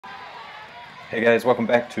Hey guys, welcome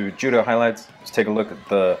back to Judo Highlights. Let's take a look at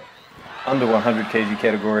the under 100 kg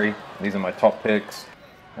category. These are my top picks.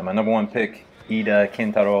 And my number one pick, Ida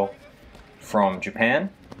Kentaro from Japan.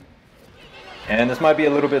 And this might be a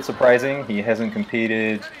little bit surprising. He hasn't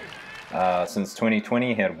competed since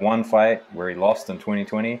 2020. He had one fight where he lost in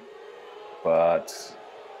 2020. But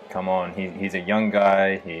come on, he's a young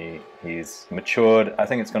guy. He's matured. I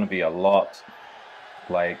think it's going to be a lot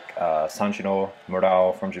like Sanshiro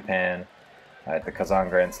Murao from Japan at the Kazan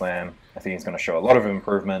Grand Slam. I think he's going to show a lot of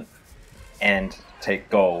improvement and take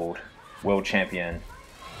gold, world champion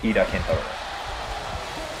Ida Kentaro.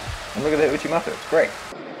 And look at that Uchimata, it's great.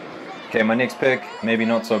 Okay, my next pick, maybe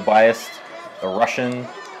not so biased, the Russian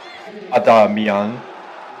Adamian.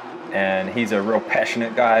 And he's a real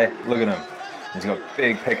passionate guy. Look at him. He's got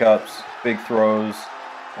big pickups, big throws,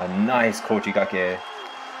 a nice kochigake,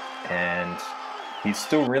 and he's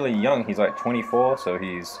still really young. He's like 24, so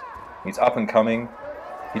he's up and coming.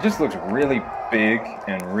 He just looks really big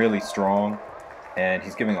and really strong, and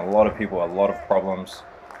he's giving a lot of people a lot of problems.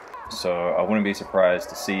 So I wouldn't be surprised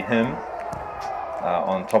to see him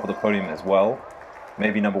on top of the podium as well.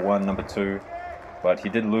 Maybe number one, number two, but he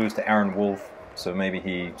did lose to Aaron Wolf, so maybe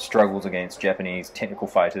he struggles against Japanese technical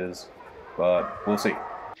fighters, but we'll see.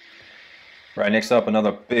 Right, next up,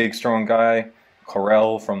 another big, strong guy,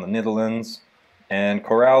 Corel from the Netherlands. And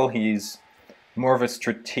Corel, he's more of a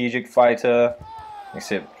strategic fighter,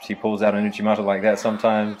 except he pulls out an Uchimata like that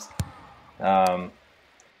sometimes.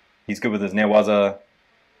 He's good with his newaza.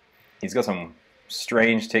 He's got some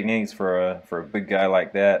strange techniques for a big guy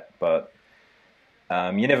like that, but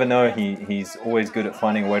you never know. He's always good at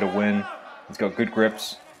finding a way to win. He's got good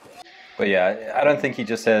grips. But yeah, I don't think he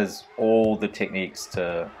just has all the techniques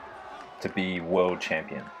to be world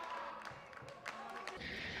champion.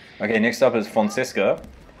 Okay, next up is Fonseca.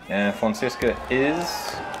 And Fonseca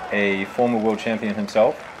is a former world champion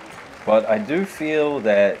himself, but I do feel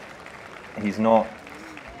that he's not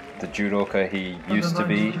the judoka he used to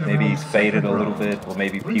be. Maybe he's faded a little bit, or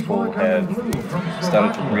maybe people have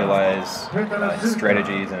started to realize his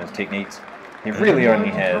strategies and his techniques. He really only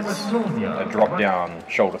has a drop-down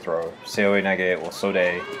shoulder throw, seoi nage or sode.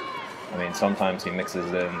 I mean, sometimes he mixes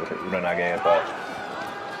in with uranage, but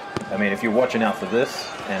I mean, if you're watching out for this,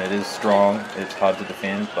 and it is strong, it's hard to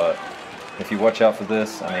defend, but if you watch out for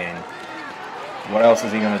this, I mean, what else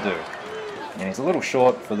is he going to do? And he's a little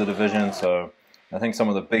short for the division, so I think some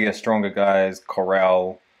of the bigger, stronger guys,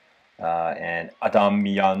 Corel and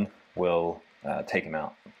Adamian, will take him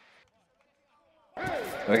out.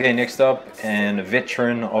 Okay, next up, and a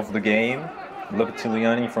veteran of the game,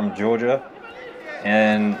 Lopetiliani from Georgia,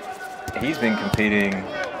 and he's been competing,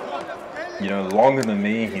 you know, longer than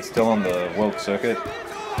me. He's still on the world circuit.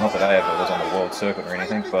 Not that I ever was on the world circuit or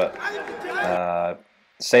anything, but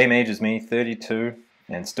same age as me, 32,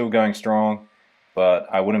 and still going strong. But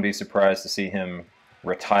I wouldn't be surprised to see him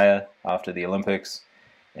retire after the Olympics,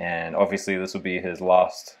 and obviously this will be his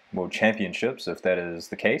last world championships if that is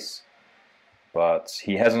the case. But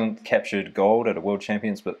he hasn't captured gold at a world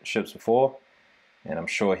championships before, and I'm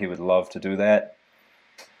sure he would love to do that.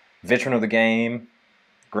 Veteran of the game,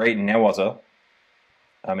 great newaza.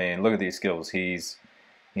 I mean, look at these skills. He's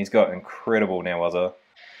got incredible newaza.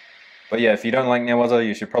 But yeah, if you don't like newaza,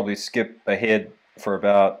 you should probably skip ahead for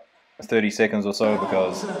about 30 seconds or so,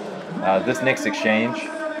 because this next exchange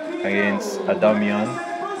against Adamian,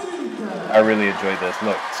 I really enjoyed this.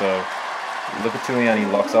 Look, so Lopetiliani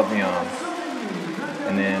locks up the arm,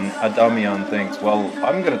 and then Adamian thinks, well,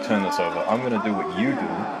 I'm going to turn this over. I'm going to do what you do,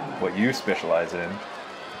 what you specialize in,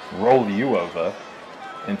 roll you over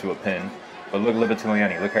into a pin. But look at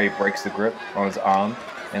Lopetiliani, look how he breaks the grip on his arm,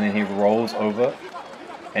 and then he rolls over,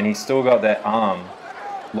 and he's still got that arm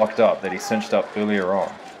locked up that he cinched up earlier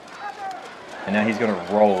on. And now he's going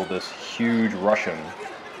to roll this huge Russian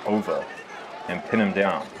over and pin him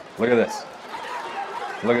down. Look at this.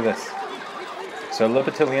 Look at this. So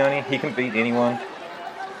Lopetiliani, he can beat anyone,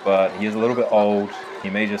 but he is a little bit old. He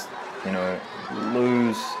may just, you know,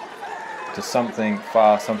 lose to something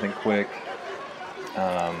fast, something quick.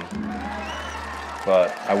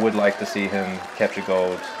 But I would like to see him capture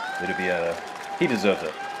gold. It'd be he deserves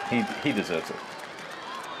it. He deserves it.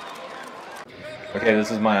 Okay,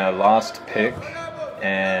 this is my last pick,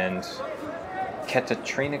 and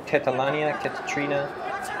Katharina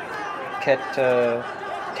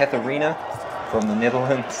from the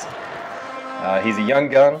Netherlands. He's a young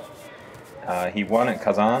gun. He won at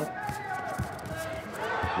Kazan.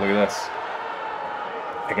 Look at this.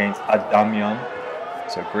 Against Adamian.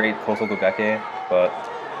 So great kosogake, but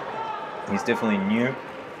he's definitely new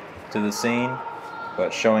to the scene,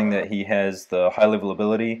 but showing that he has the high level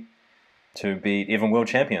ability to beat even world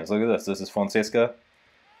champions. Look at this. This is Fonseca.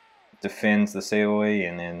 Defends the seoi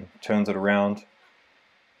and then turns it around.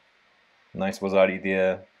 Nice wazari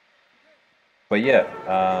there. But yeah,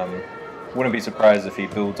 wouldn't be surprised if he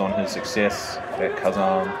builds on his success at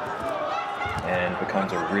Kazan and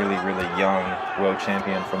becomes a really, really young world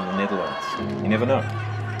champion from the Netherlands. You never know.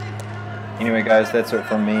 Anyway guys, that's it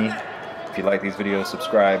from me. If you like these videos,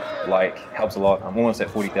 subscribe, like, helps a lot. I'm almost at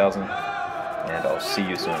 40,000, and I'll see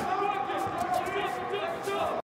you soon.